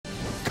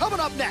Coming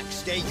up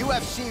next, a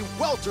UFC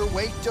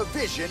welterweight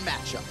division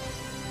matchup.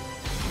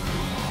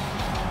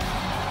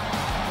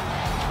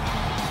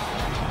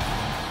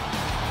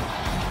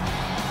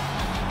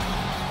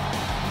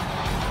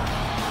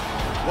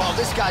 Well,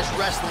 this guy's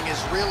wrestling is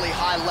really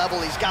high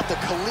level. He's got the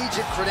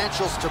collegiate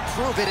credentials to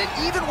prove it,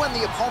 and even when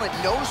the opponent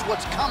knows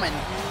what's coming,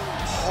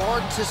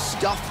 hard to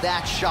stuff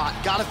that shot.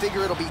 Gotta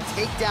figure it'll be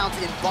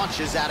takedowns in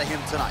bunches out of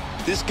him tonight.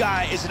 This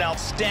guy is an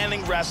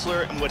outstanding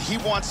wrestler, and what he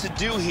wants to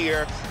do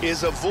here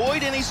is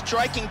avoid any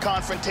striking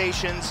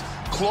confrontations,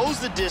 close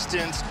the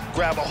distance,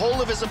 grab a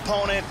hold of his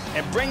opponent,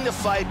 and bring the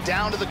fight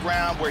down to the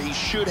ground where he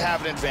should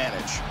have an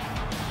advantage.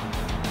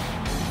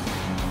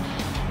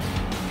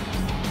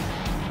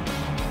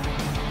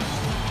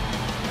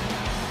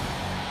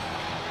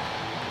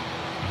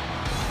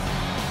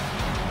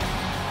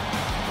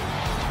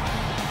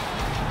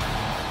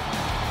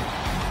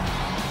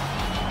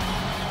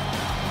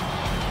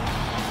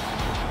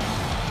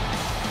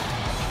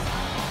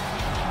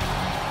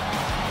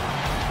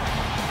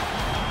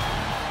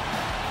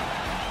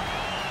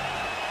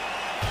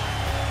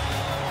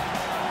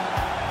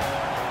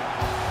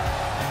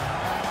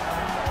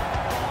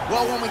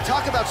 Well, when we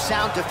talk about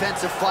sound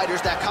defensive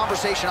fighters, that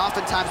conversation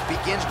oftentimes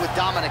begins with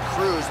Dominic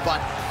Cruz,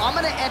 but I'm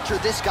going to enter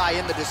this guy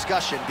in the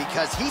discussion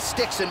because he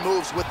sticks and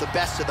moves with the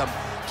best of them,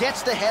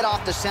 gets the head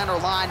off the center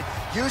line,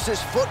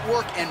 uses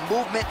footwork and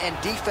movement and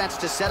defense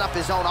to set up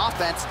his own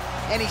offense,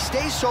 and he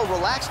stays so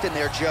relaxed in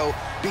there, Joe,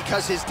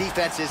 because his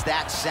defense is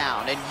that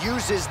sound and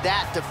uses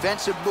that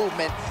defensive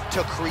movement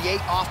to create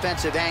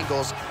offensive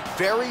angles.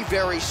 Very,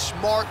 very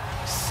smart,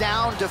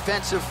 sound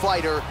defensive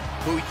fighter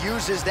who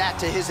uses that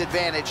to his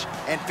advantage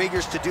and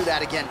figures to do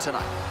that again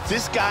tonight.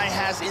 This guy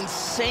has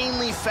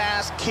insanely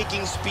fast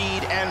kicking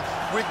speed and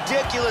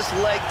ridiculous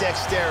leg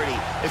dexterity.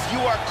 If you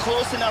are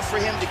close enough for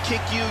him to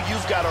kick you,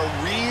 you've got a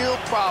real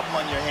problem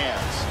on your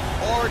hands.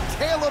 Our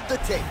tale of the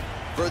tape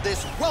for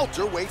this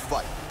welterweight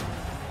fight.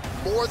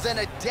 More than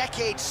a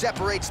decade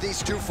separates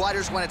these two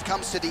fighters when it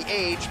comes to the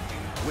age,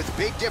 with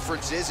big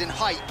differences in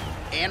height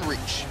and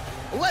reach.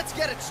 Let's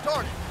get it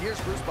started. Here's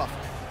Bruce Buffer.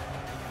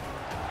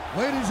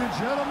 Ladies and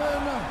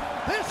gentlemen,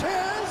 this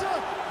is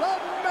the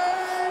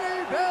main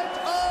event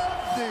of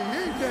the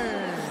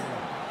evening.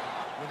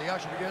 When the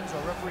action begins, our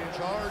referee in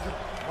charge,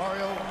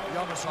 Mario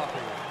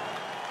Yamasaki.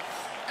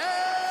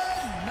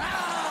 And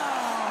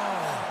now,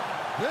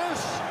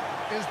 this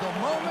is the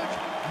moment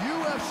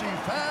UFC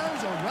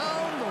fans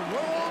around the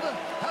world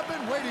have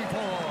been waiting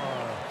for.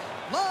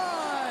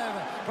 Live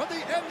from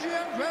the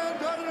MGM Grand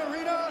Garden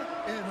Arena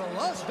in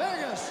Las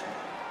Vegas.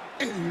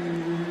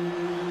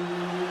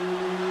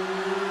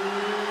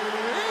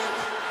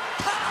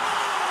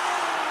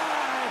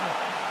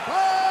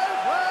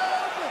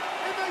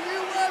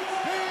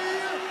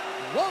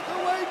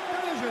 Welterweight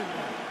division.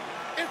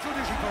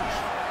 Introducing first,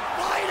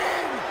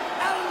 fighting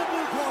out of the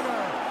blue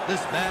corner.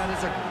 This man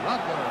is a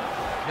grappler,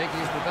 making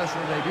his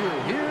professional debut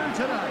here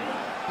tonight.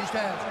 He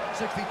stands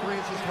 6 feet 3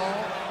 inches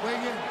tall,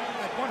 weighing in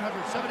at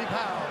 170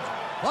 pounds.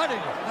 Fighting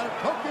out of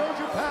Tokyo,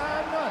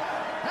 Japan,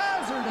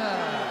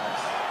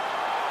 Hazardous.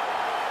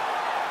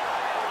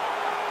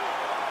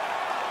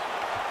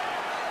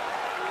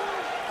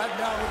 And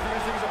now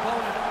introducing his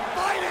opponent,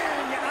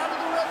 fighting out of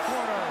the red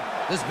corner.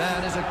 This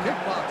man is a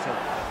kickboxer,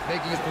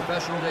 making his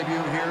professional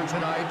debut here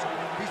tonight.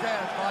 He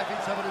stands 5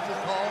 feet 7 inches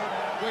tall,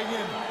 weighing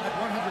in at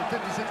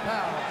 156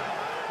 pounds.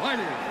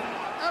 Fighting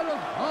out of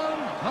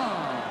Hong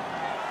Kong,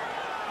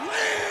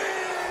 Lee!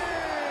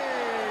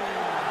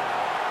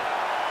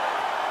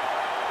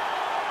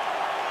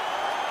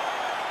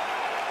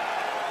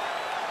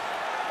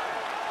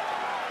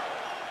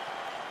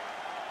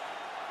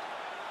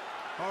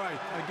 All right,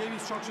 I gave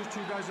instructions to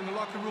you guys in the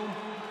locker room.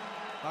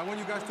 I want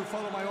you guys to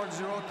follow my orders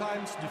at all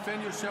times,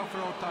 defend yourself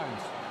at all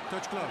times.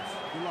 Touch gloves.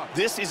 Good luck.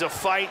 This is a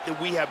fight that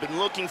we have been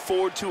looking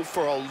forward to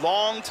for a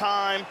long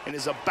time and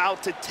is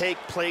about to take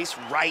place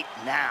right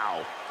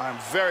now. I'm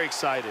very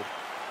excited.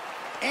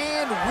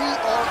 And we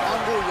are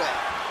underway.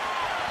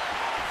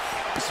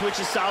 The switch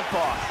is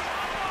southpaw.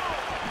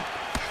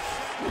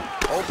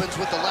 Opens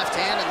with the left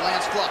hand and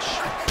lands flush.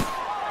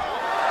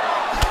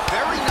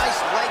 Very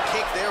nice leg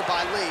kick there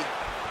by Lee.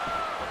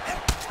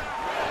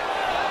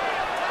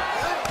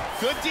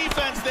 Good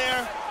defense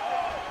there.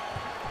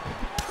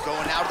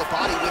 Going out of the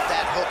body with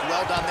that hook.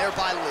 Well done there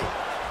by Lee.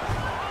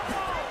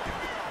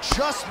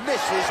 Just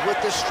misses with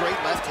the straight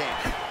left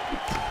hand.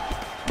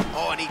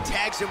 Oh, and he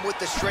tags him with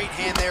the straight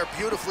hand there.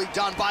 Beautifully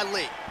done by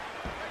Lee.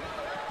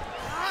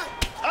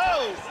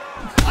 Oh!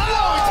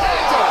 Oh, he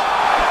tagged him!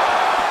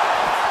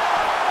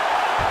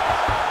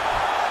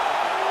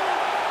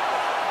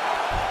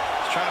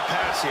 He's trying to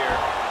pass here.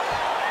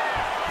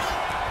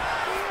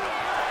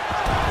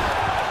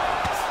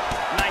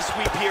 Nice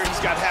sweep here. He's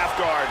got half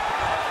guard.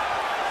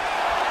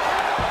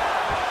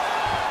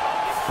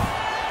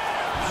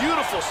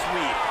 Beautiful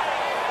sweep.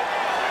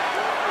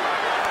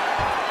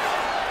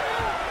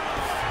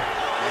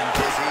 And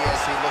dizzy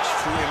as he looks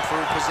to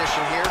improve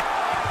position here.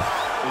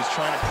 He's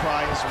trying to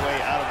pry his way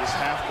out of this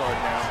half guard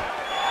now.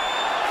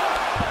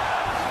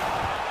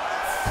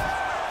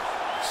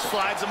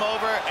 Slides him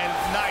over, and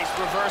nice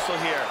reversal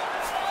here.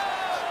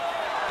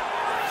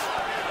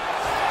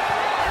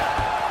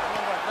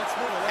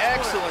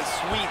 Excellent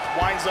sweep,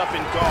 winds up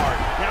in guard.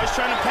 Now he's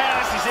trying to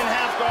pass, he's in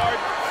half guard.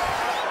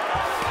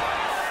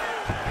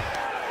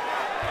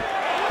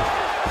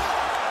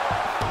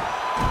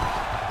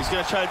 He's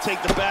gonna try to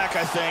take the back,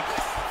 I think.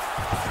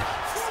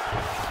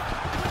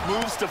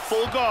 Moves to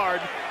full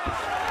guard.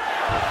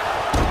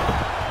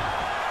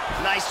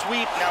 Nice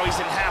sweep, now he's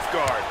in half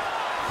guard.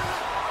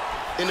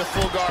 Into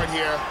full guard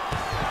here.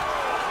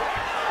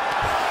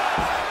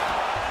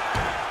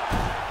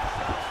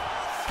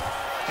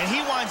 And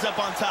he winds up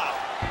on top.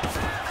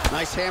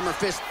 Nice hammer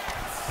fist.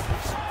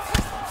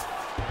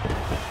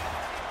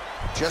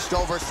 Just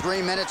over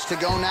 3 minutes to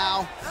go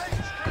now.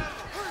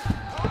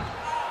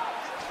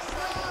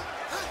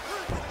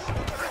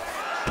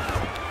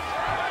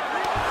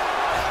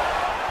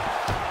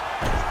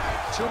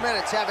 Two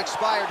minutes have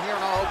expired here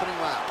in our opening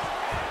round.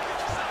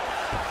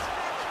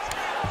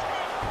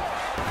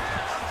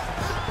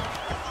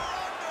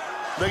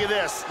 Look at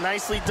this,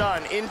 nicely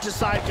done, into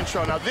side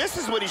control. Now this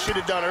is what he should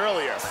have done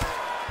earlier.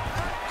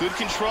 Good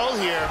control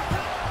here.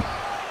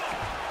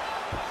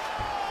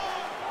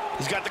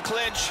 He's got the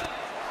clinch.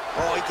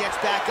 Oh, he gets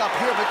back up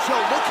here, but Joe,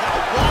 look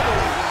how wobbly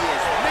he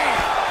is, man.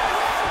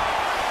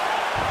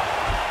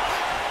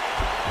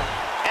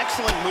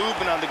 Excellent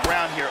movement on the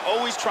ground here,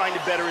 always trying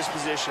to better his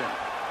position.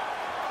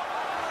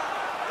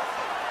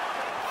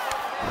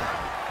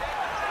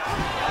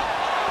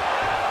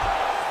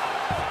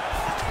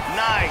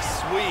 Nice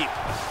sweep.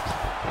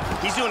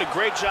 He's doing a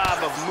great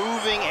job of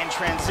moving and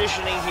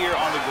transitioning here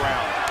on the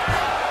ground.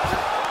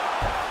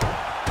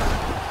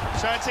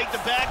 Trying to take the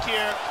back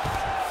here.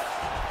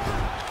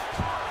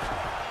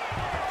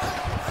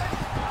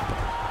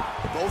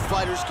 Both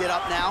fighters get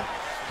up now.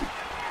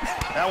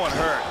 That one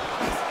hurt.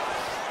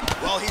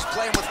 Well, he's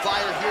playing with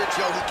fire here,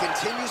 Joe. He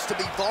continues to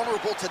be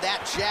vulnerable to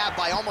that jab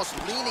by almost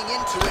leaning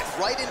into it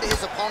right into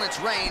his opponent's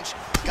range.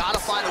 Got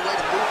to find a way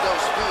to move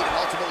those feet and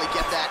ultimately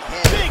get that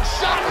head. Big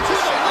shot to the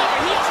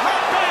liver. He's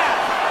hurt bad.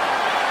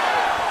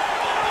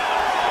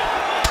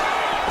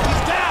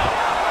 He's down.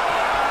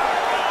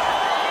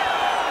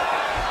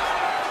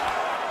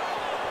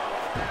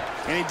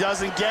 And he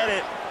doesn't get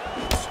it.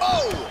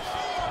 Oh!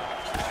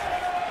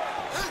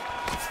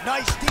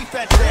 Nice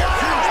defense there.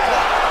 Huge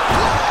block.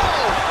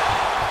 Oh!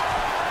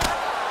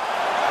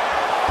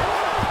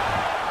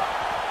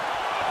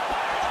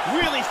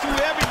 Really threw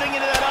everything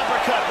into that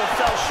uppercut, but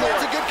fell short.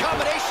 That's a good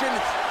combination.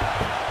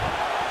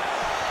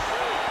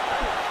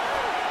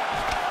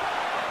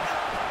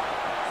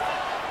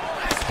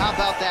 How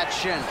about that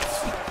shin?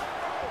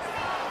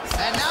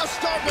 And now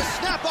starting to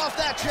snap off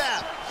that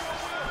jab.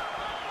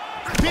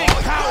 Big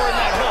power in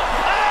that hook.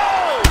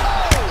 Oh!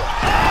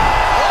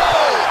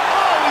 Oh!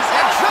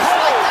 And just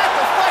like that,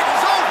 the fight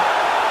is over.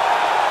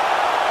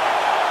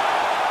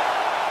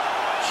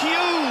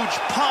 Huge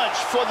punch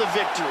for the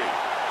victory.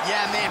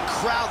 Yeah, man,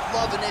 crowd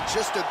loving it.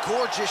 Just a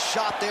gorgeous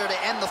shot there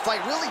to end the fight.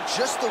 Really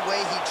just the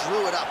way he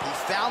drew it up. He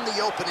found the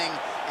opening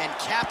and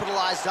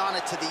capitalized on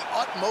it to the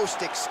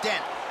utmost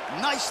extent.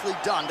 Nicely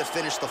done to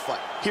finish the fight.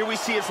 Here we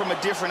see it from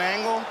a different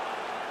angle.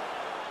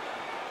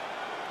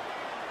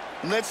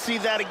 Let's see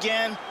that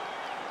again.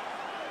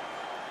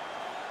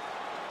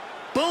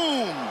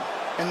 Boom!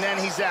 And then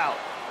he's out.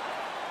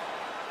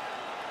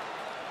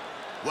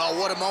 Well,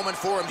 what a moment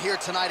for him here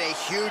tonight. A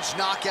huge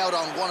knockout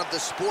on one of the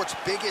sport's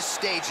biggest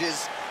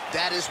stages.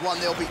 That is one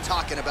they'll be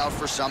talking about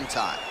for some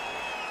time.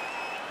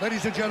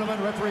 Ladies and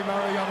gentlemen, referee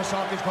Mario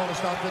Yamasaki has called a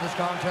stop to this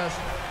contest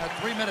at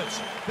 3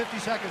 minutes, 50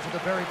 seconds of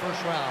the very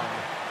first round.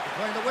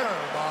 Declaring the winner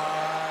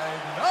by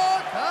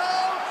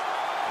knockout,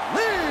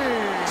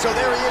 Lee! So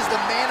there he is,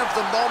 the man of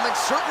the moment.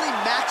 Certainly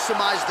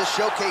maximized the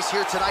showcase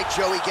here tonight,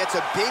 Joe. He gets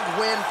a big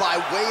win by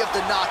way of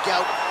the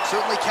knockout.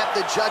 Certainly kept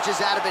the judges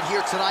out of it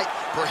here tonight.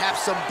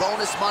 Perhaps some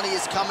bonus money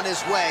is coming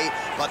his way,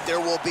 but there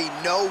will be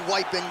no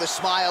wiping the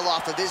smile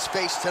off of his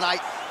face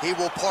tonight. He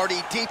will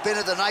party deep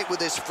into the night with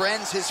his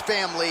friends, his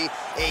family.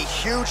 A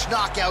huge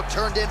knockout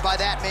turned in by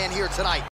that man here tonight.